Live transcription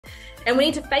And we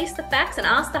need to face the facts and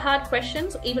ask the hard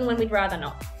questions, even when we'd rather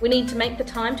not. We need to make the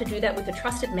time to do that with a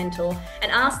trusted mentor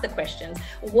and ask the questions.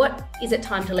 What is it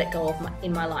time to let go of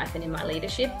in my life and in my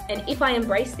leadership? And if I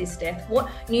embrace this death,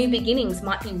 what new beginnings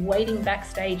might be waiting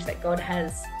backstage that God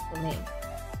has for me?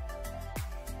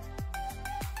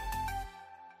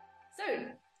 So,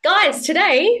 guys,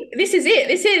 today, this is it.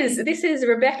 This is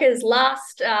Rebecca's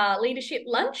last leadership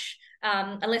lunch.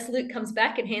 Unless Luke comes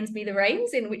back and hands me the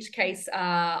reins, in which case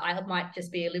I might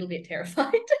just be a little bit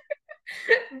terrified.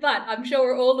 But I'm sure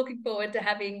we're all looking forward to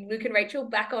having Luke and Rachel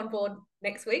back on board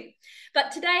next week.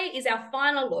 But today is our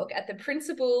final look at the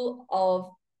principles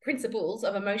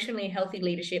of emotionally healthy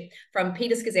leadership from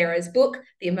Peter Scazzero's book,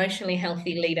 The Emotionally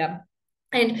Healthy Leader.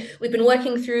 And we've been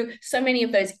working through so many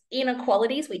of those inner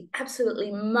qualities we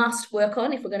absolutely must work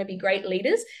on if we're going to be great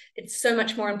leaders. It's so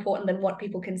much more important than what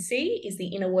people can see is the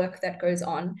inner work that goes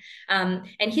on. And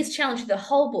his challenge to the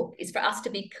whole book is for us to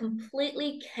be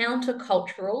completely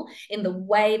countercultural in the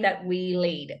way that we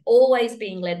lead, always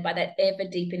being led by that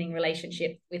ever-deepening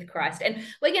relationship with Christ. And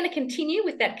we're going to continue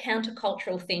with that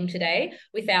countercultural theme today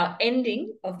with our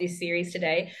ending of this series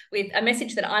today with a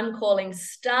message that I'm calling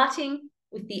Starting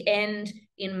with the End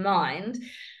in Mind.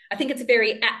 I think it's a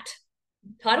very apt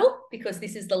title because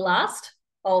this is the last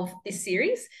of this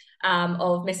series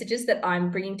of messages that I'm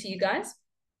bringing to you guys.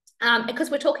 Because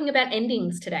we're talking about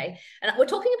endings today. And we're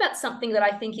talking about something that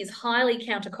I think is highly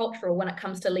countercultural when it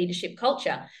comes to leadership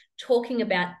culture, talking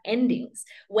about endings,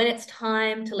 when it's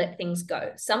time to let things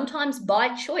go, sometimes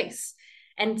by choice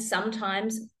and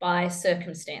sometimes by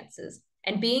circumstances,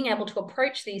 and being able to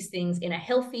approach these things in a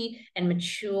healthy and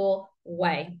mature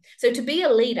way. So to be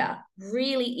a leader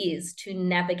really is to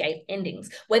navigate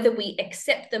endings, whether we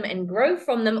accept them and grow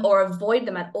from them or avoid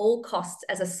them at all costs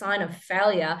as a sign of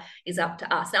failure is up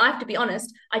to us. Now, I have to be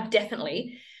honest, I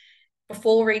definitely,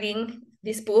 before reading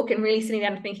this book and really sitting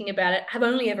down and thinking about it, have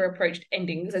only ever approached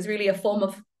endings as really a form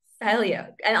of failure.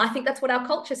 And I think that's what our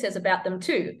culture says about them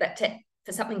too, that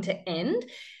for something to end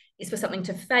is for something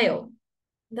to fail.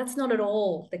 That's not at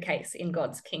all the case in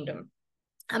God's kingdom.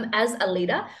 As a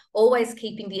leader, always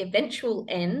keeping the eventual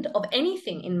end of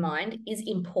anything in mind is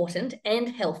important and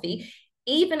healthy,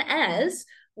 even as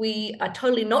we are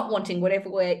totally not wanting whatever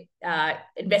we're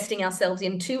investing ourselves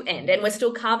in to end, and we're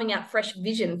still carving out fresh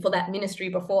vision for that ministry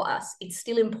before us. It's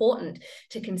still important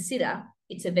to consider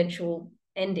its eventual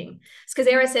ending.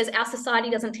 Scazzero says our society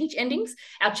doesn't teach endings,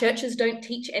 our churches don't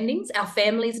teach endings, our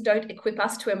families don't equip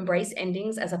us to embrace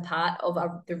endings as a part of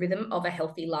the rhythm of a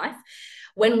healthy life.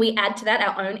 When we add to that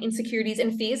our own insecurities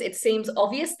and fears, it seems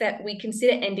obvious that we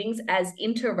consider endings as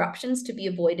interruptions to be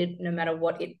avoided no matter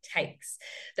what it takes.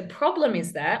 The problem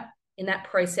is that in that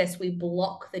process, we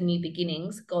block the new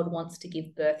beginnings God wants to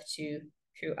give birth to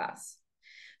through us.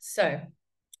 So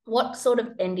what sort of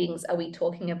endings are we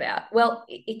talking about? Well,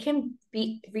 it can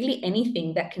be really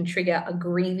anything that can trigger a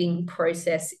grieving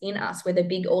process in us, whether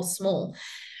big or small.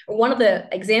 One of the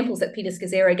examples that Peter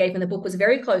Scazzero gave in the book was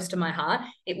very close to my heart.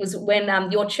 It was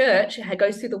when your church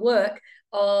goes through the work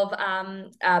of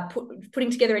putting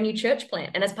together a new church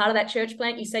plant. And as part of that church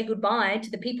plant, you say goodbye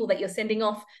to the people that you're sending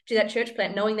off to that church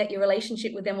plant, knowing that your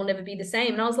relationship with them will never be the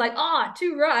same. And I was like,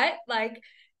 too right. Like,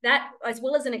 that, as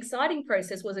well as an exciting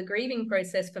process, was a grieving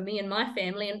process for me and my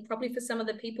family, and probably for some of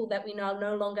the people that we are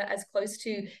no longer as close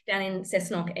to down in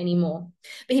Cessnock anymore.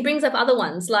 But he brings up other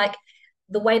ones, like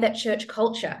the way that church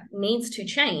culture needs to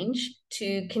change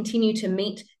to continue to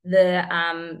meet the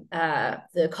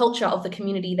culture of the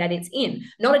community that it's in.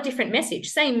 Not a different message,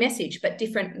 same message, but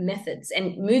different methods.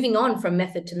 And moving on from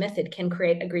method to method can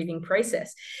create a grieving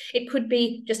process. It could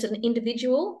be just an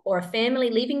individual or a family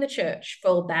leaving the church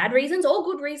for bad reasons or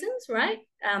good reasons, right?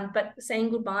 But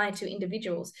saying goodbye to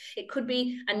individuals. It could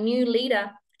be a new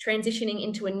leader transitioning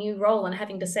into a new role and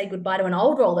having to say goodbye to an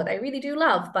old role that they really do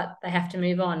love, but they have to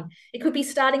move on. It could be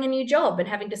starting a new job and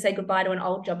having to say goodbye to an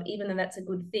old job, even though that's a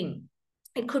good thing.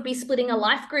 It could be splitting a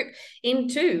life group in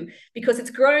two because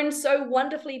it's grown so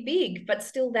wonderfully big, but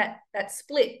still that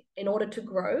split in order to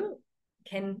grow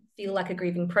can feel like a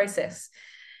grieving process.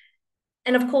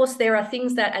 And of course, there are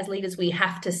things that as leaders we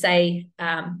have to say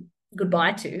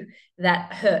goodbye to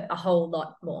that hurt a whole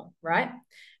lot more, right?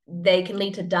 They can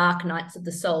lead to dark nights of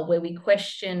the soul where we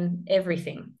question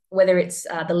everything, whether it's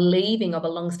the leaving of a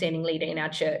long-standing leader in our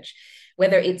church,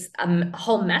 whether it's a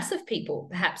whole mass of people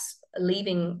perhaps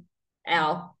leaving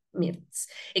our midst.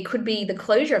 It could be the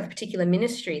closure of a particular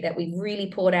ministry that we've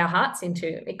really poured our hearts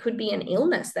into. It could be an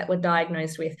illness that we're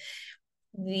diagnosed with.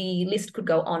 The list could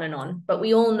go on and on, but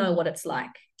we all know what it's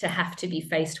like to have to be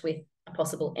faced with a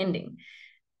possible ending.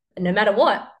 And no matter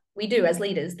what we do as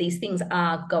leaders, these things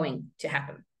are going to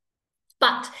happen.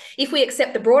 But If we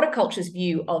accept the broader culture's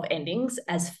view of endings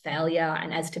as failure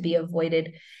and as to be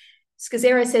avoided,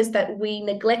 Scazzero says that we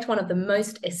neglect one of the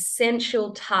most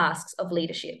essential tasks of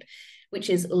leadership, which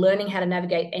is learning how to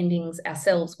navigate endings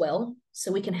ourselves well,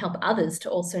 so we can help others to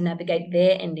also navigate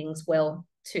their endings well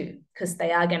too, because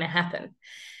they are going to happen.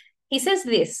 He says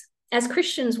this: as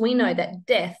Christians, we know that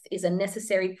death is a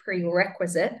necessary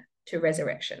prerequisite to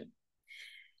resurrection.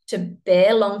 To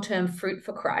bear long-term fruit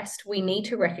for Christ, we need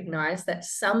to recognize that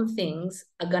some things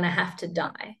are going to have to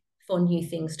die for new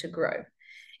things to grow.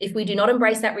 If we do not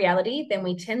embrace that reality, then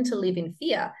we tend to live in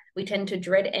fear. We tend to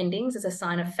dread endings as a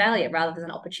sign of failure rather than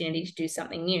an opportunity to do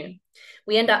something new.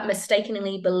 We end up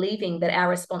mistakenly believing that our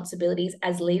responsibilities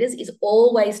as leaders is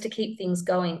always to keep things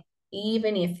going,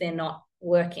 even if they're not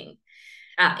working.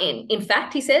 In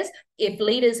fact, he says, if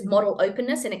leaders model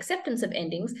openness and acceptance of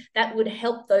endings, that would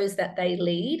help those that they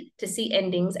lead to see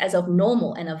endings as of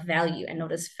normal and of value and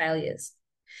not as failures.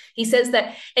 He says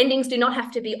that endings do not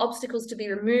have to be obstacles to be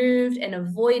removed and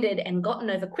avoided and gotten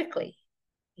over quickly.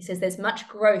 He says there's much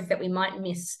growth that we might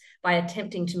miss by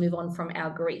attempting to move on from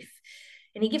our grief.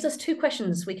 And he gives us two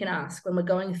questions we can ask when we're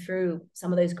going through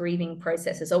some of those grieving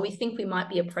processes, or we think we might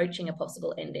be approaching a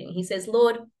possible ending. He says,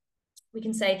 we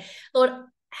can say, Lord,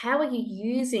 how are you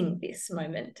using this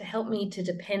moment to help me to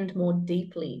depend more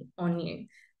deeply on you?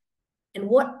 And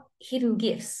what hidden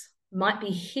gifts might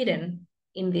be hidden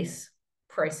in this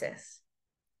process?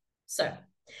 So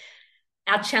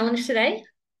our challenge today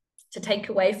to take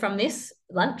away from this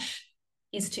lunch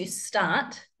is to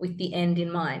start with the end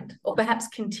in mind, or perhaps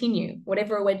continue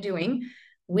whatever we're doing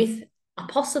with a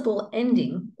possible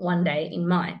ending one day in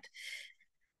mind.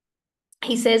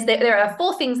 He says that there are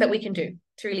 4 things that we can do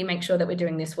to really make sure that we're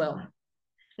doing this well.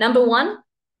 Number 1,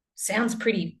 sounds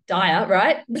pretty dire,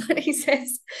 right? But he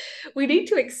says we need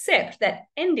to accept that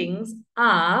endings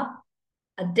are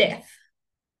a death.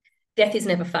 Death is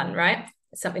never fun, right?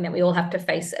 It's something that we all have to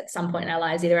face at some point in our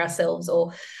lives, either ourselves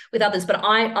or with others. But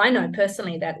I know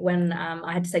personally that when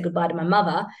I had to say goodbye to my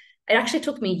mother, it actually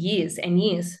took me years and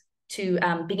years to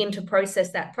begin to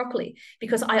process that properly,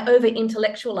 because I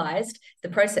over-intellectualized the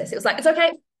process. It was like, it's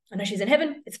okay. I know she's in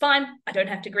heaven. It's fine. I don't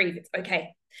have to grieve. It's okay.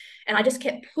 And I just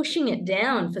kept pushing it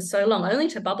down for so long, only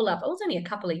to bubble up. It was only a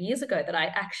couple of years ago that I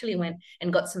actually went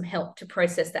and got some help to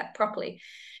process that properly,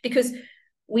 because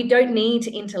we don't need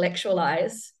to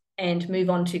intellectualize and move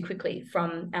on too quickly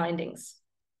from our endings.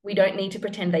 We don't need to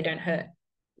pretend they don't hurt.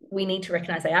 We need to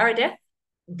recognize they are a death.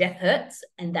 Death hurts,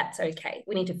 and that's okay.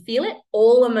 We need to feel it.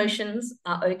 All emotions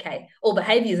are okay. All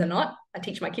behaviors are not. I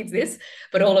teach my kids this,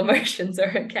 but all emotions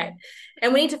are okay.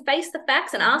 And we need to face the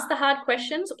facts and ask the hard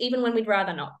questions, even when we'd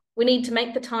rather not. We need to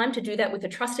make the time to do that with a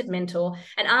trusted mentor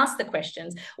and ask the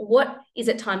questions. What is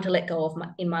it time to let go of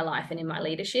in my life and in my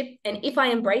leadership? And if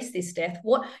I embrace this death,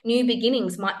 what new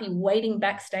beginnings might be waiting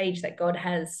backstage that God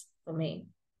has for me?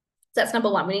 So that's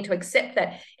number 1. We need to accept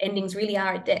that endings really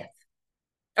are a death.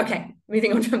 Okay,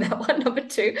 moving on from that one. Number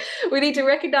 2, we need to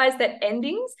recognize that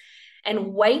endings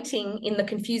and waiting in the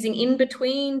confusing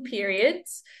in-between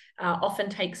periods often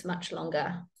takes much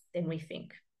longer than we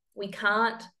think. We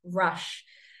can't rush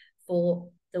for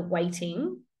the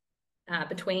waiting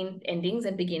between endings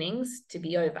and beginnings to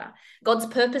be over. God's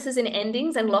purposes in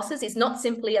endings and losses is not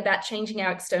simply about changing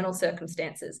our external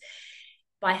circumstances.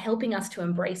 By helping us to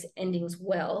embrace endings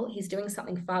well, he's doing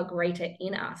something far greater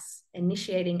in us,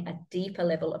 initiating a deeper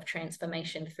level of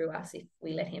transformation through us if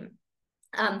we let him.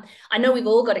 I know we've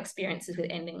all got experiences with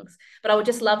endings, but I would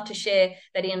just love to share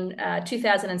that in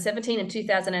 2017 and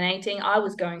 2018, I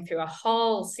was going through a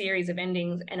whole series of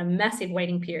endings and a massive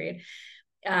waiting period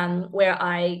where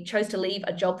I chose to leave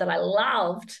a job that I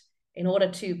loved in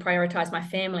order to prioritize my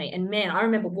family. And man, I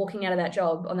remember walking out of that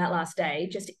job on that last day,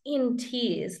 just in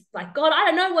tears, like, God, I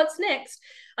don't know what's next.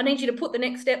 I need you to put the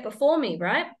next step before me,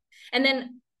 right? And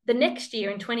then the next year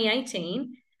in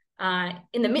 2018,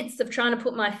 in the midst of trying to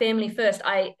put my family first,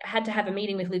 I had to have a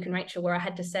meeting with Luke and Rachel where I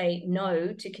had to say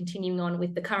no to continuing on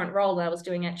with the current role that I was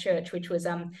doing at church, which was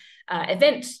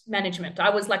event management. I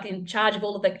was like in charge of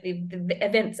all of the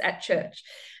events at church.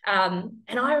 And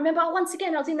I remember once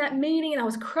again, I was in that meeting and I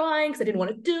was crying because I didn't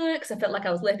want to do it because I felt like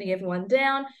I was letting everyone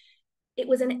down. It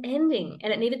was an ending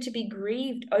and it needed to be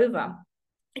grieved over.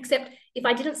 Except if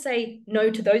I didn't say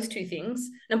no to those 2 things,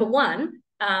 number 1,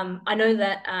 I know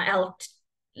that our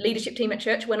leadership team at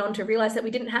church went on to realize that we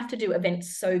didn't have to do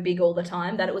events so big all the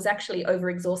time, that it was actually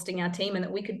over-exhausting our team and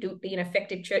that we could be an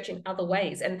effective church in other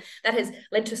ways. And that has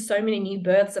led to so many new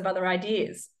births of other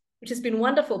ideas, which has been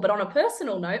wonderful. But on a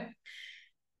personal note,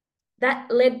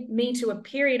 that led me to a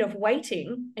period of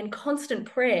waiting and constant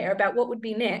prayer about what would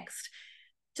be next,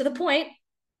 to the point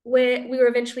where we were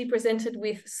eventually presented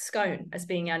with Scone as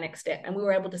being our next step. And we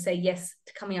were able to say yes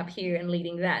to coming up here and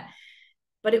leading that.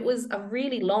 But it was a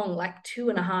really long, like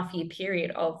 2.5 year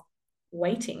period of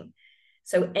waiting.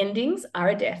 So endings are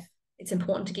a death. It's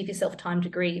important to give yourself time to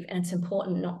grieve, and it's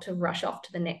important not to rush off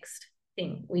to the next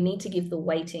thing. We need to give the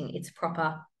waiting its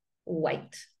proper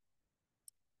weight.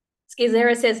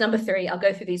 Skizera says, number 3, I'll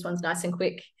go through these ones nice and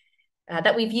quick,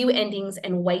 that we view endings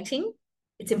and waiting.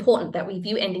 It's important that we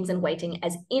view endings and waiting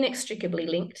as inextricably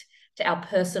linked to our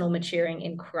personal maturing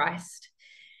in Christ.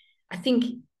 I think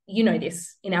you know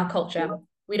this in our culture.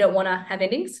 We don't want to have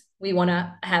endings. We want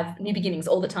to have new beginnings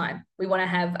all the time. We want to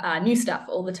have new stuff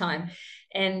all the time.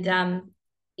 And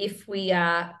if we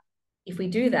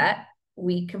do that,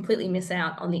 we completely miss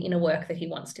out on the inner work that he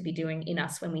wants to be doing in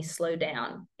us when we slow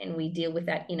down and we deal with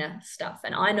that inner stuff.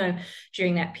 And I know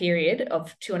during that period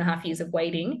of 2.5 years of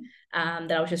waiting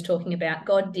that I was just talking about,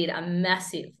 God did a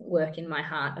massive work in my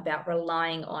heart about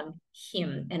relying on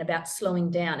him and about slowing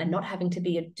down and not having to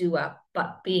be a doer,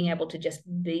 but being able to just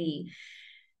be,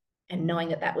 and knowing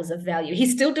that that was of value.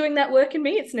 He's still doing that work in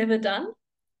me. It's never done.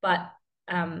 But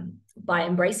by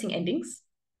embracing endings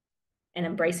and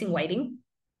embracing waiting,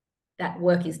 that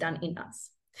work is done in us.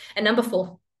 And number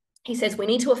 4, he says we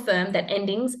need to affirm that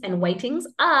endings and waitings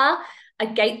are a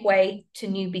gateway to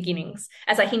new beginnings.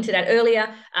 As I hinted at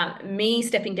earlier, me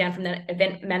stepping down from the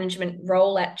event management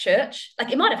role at church,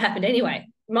 like it might have happened anyway.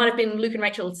 It might have been Luke and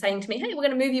Rachel saying to me, hey, we're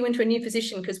going to move you into a new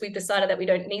position because we've decided that we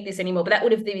don't need this anymore. But that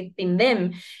would have been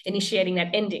them initiating that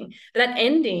ending. But that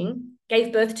ending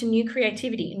gave birth to new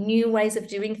creativity, new ways of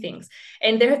doing things.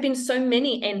 And there have been so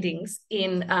many endings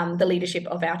in the leadership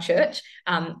of our church.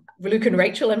 Luke and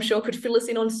Rachel, I'm sure, could fill us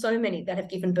in on so many that have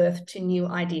given birth to new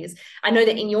ideas. I know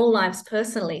that in your lives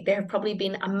personally, there have probably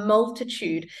been a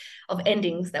multitude of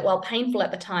endings that, while painful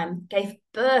at the time, gave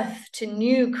birth to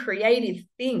new creative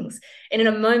things. And in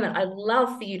a moment, I'd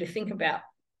love for you to think about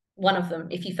one of them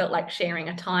if you felt like sharing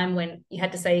a time when you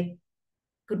had to say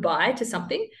goodbye to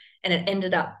something and it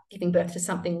ended up giving birth to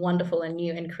something wonderful and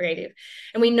new and creative.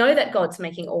 And we know that God's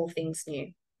making all things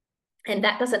new. And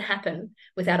that doesn't happen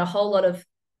without a whole lot of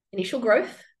initial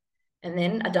growth and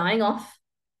then a dying off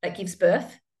that gives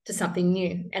birth to something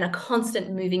new and a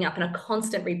constant moving up and a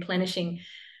constant replenishing.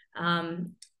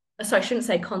 So I shouldn't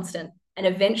say constant, an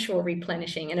eventual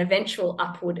replenishing, an eventual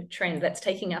upward trend that's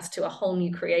taking us to a whole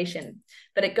new creation.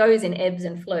 But it goes in ebbs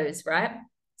and flows, right?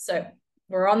 So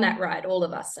we're on that ride, all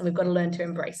of us, and we've got to learn to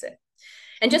embrace it.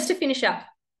 And just to finish up,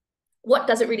 what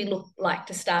does it really look like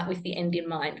to start with the end in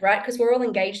mind, right? Because we're all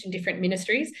engaged in different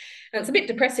ministries, and it's a bit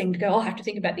depressing to go, oh, I have to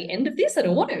think about the end of this. I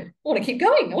don't want to. I want to keep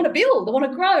going. I want to build. I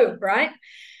want to grow, right?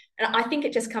 And I think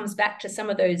it just comes back to some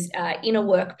of those inner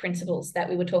work principles that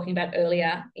we were talking about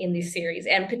earlier in this series,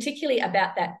 and particularly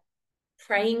about that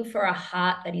praying for a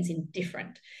heart that is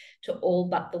indifferent to all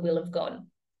but the will of God.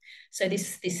 So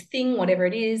this thing, whatever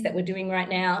it is that we're doing right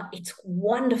now, it's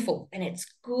wonderful and it's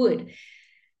good.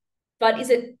 But is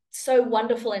it so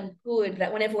wonderful and good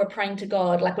that whenever we're praying to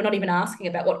God, like we're not even asking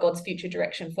about what God's future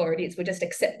direction for it is, we're just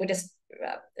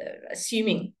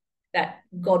assuming that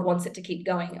God wants it to keep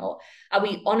going? Or are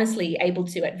we honestly able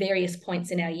to, at various points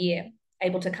in our year,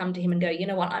 able to come to him and go, you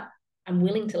know what, I'm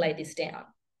willing to lay this down.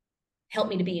 Help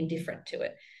me to be indifferent to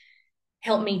it.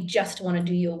 Help me just to want to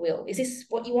do your will. Is this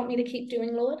what you want me to keep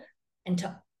doing, Lord? And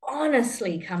to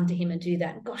honestly come to him and do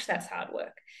that. Gosh, that's hard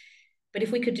work. But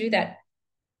if we could do that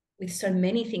with so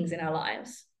many things in our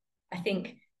lives, I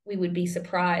think we would be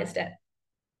surprised at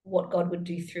what God would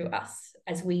do through us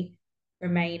as we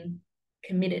remain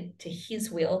committed to his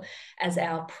will as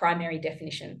our primary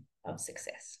definition of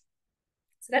success.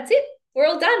 So that's it. We're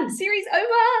all done. Series over.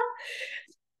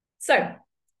 So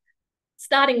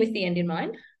starting with the end in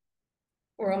mind,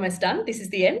 we're almost done. This is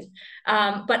the end.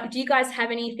 But do you guys have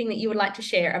anything that you would like to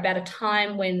share about a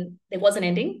time when there was an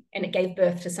ending and it gave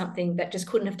birth to something that just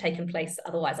couldn't have taken place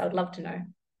otherwise? I would love to know.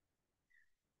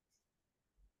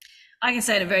 I can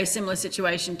say in a very similar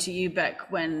situation to you,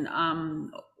 Beck, when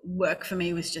work for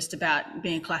me was just about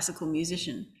being a classical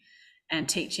musician and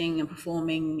teaching and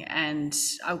performing, and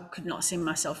I could not see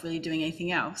myself really doing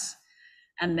anything else.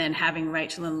 And then having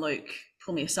Rachel and Luke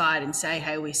pull me aside and say,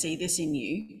 hey, we see this in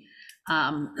you.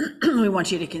 We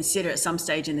want you to consider at some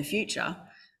stage in the future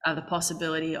the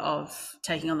possibility of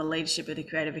taking on the leadership of the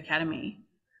Creative Academy.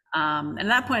 And at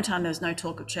that point in time, there was no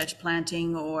talk of church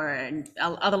planting or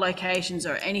other locations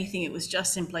or anything. It was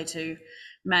just simply to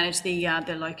manage the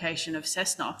location of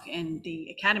Cessnock and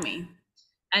the academy.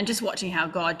 And just watching how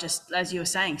God just, as you were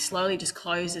saying, slowly just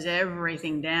closes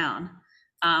everything down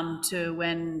to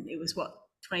when it was,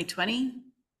 2020,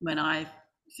 when I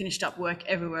finished up work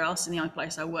everywhere else, and the only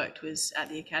place I worked was at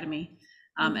the academy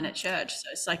and at church. So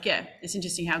it's like, yeah, it's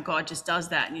interesting how God just does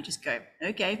that, and you just go,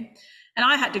 okay. And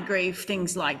I had to grieve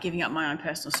things like giving up my own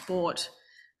personal sport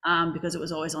because it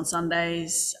was always on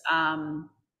Sundays. And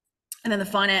then the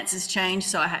finances changed,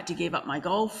 so I had to give up my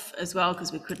golf as well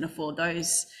because we couldn't afford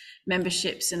those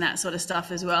memberships and that sort of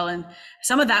stuff as well. And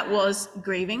some of that was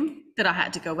grieving, that I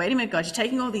had to go, wait a minute, God, you're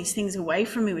taking all these things away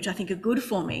from me, which I think are good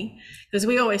for me, because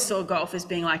we always saw golf as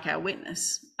being like our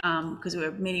witness, because we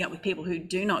were meeting up with people who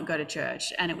do not go to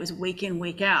church, and it was week in,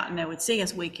 week out, and they would see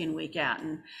us week in, week out,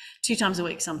 and 2 times a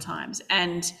week sometimes.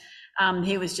 And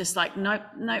he was just like, nope,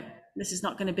 this is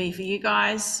not going to be for you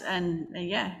guys. And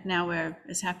yeah, now we're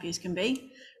as happy as can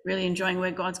be, really enjoying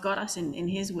where God's got us in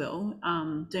his will,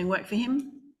 doing work for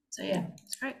him. So yeah,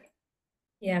 it's great.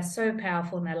 Yeah, so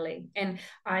powerful, Natalie. And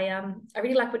I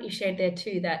really like what you shared there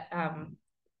too, that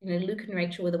Luke and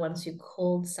Rachel were the ones who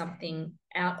called something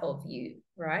out of you,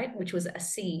 right? Which was a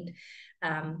seed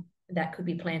that could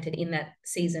be planted in that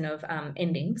season of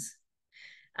endings.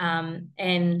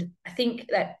 And I think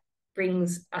that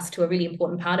brings us to a really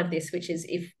important part of this, which is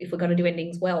if we're going to do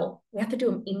endings well, we have to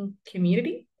do them in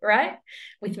community, right?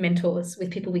 With mentors, with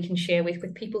people we can share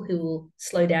with people who will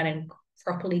slow down and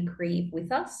properly grieve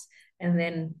with us, and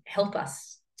then help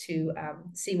us to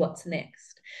see what's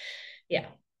next. Yeah,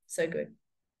 so good.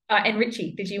 And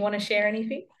Richie, did you want to share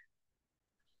anything?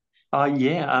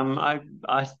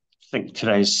 I think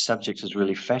today's subject is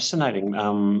really fascinating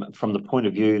from the point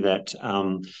of view that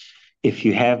if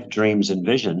you have dreams and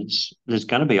visions, there's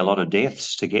going to be a lot of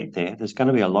deaths to get there. There's going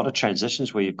to be a lot of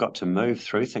transitions where you've got to move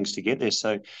through things to get there.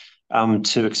 So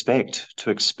to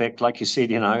expect, like you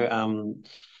said,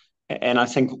 and I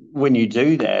think when you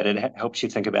do that, it helps you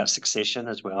think about succession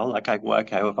as well. Like, if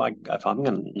I'm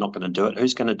not going to do it,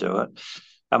 who's going to do it?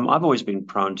 I've always been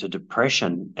prone to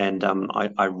depression, and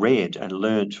I read and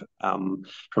learned from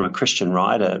a Christian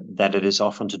writer that it is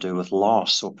often to do with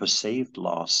loss or perceived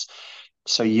loss.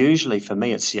 So usually for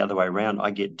me, it's the other way around. I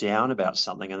get down about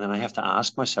something, and then I have to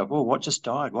ask myself, well, what just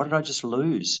died? What did I just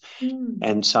lose?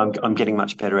 And so I'm getting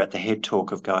much better at the head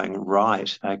talk of going,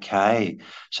 right, okay,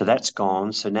 so that's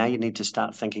gone. So now you need to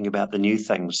start thinking about the new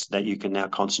things that you can now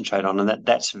concentrate on. And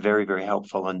that's very, very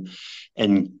helpful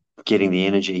in getting the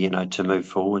energy, to move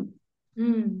forward.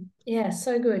 Yeah,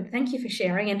 so good. Thank you for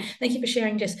sharing. And thank you for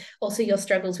sharing just also your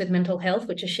struggles with mental health,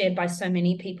 which are shared by so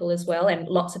many people as well. And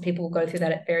lots of people go through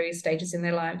that at various stages in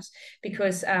their lives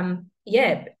because,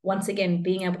 once again,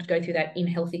 being able to go through that in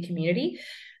healthy community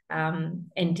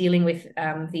and dealing with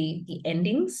the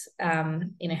endings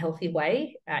in a healthy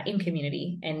way in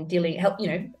community, and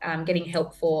getting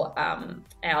help for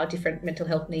our different mental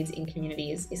health needs in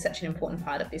community is such an important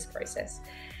part of this process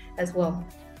as well.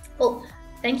 Well,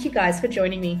 thank you guys for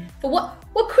joining me for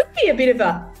what could be a bit of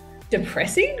a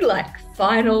depressing,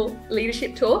 final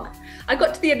leadership talk. I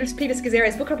got to the end of Peter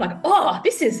Scazzero's book and I'm like, oh,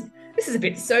 this is a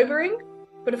bit sobering.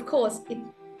 But of course,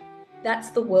 that's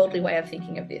the worldly way of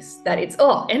thinking of this, that it's,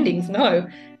 endings, no,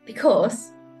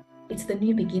 because it's the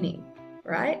new beginning,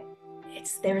 right?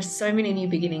 There are so many new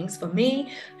beginnings for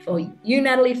me, for you,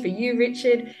 Natalie, for you,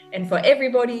 Richard, and for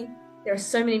everybody. There are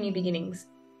so many new beginnings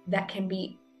that can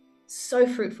be so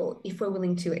fruitful if we're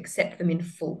willing to accept them in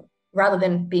full, rather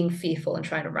than being fearful and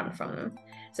trying to run from them.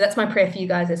 So that's my prayer for you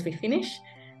guys as we finish,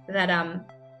 that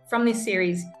from this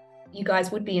series, you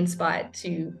guys would be inspired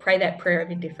to pray that prayer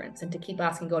of indifference and to keep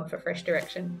asking God for fresh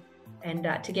direction, and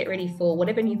to get ready for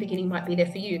whatever new beginning might be there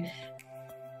for you.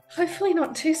 Hopefully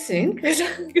not too soon, because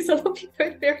I love you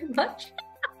both very much.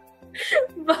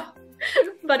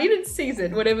 but in its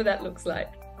season, whatever that looks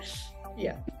like.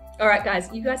 Yeah. All right, guys,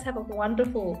 you guys have a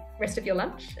wonderful rest of your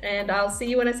lunch, and I'll see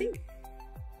you when I see you.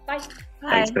 Bye.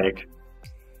 Thanks, Beck.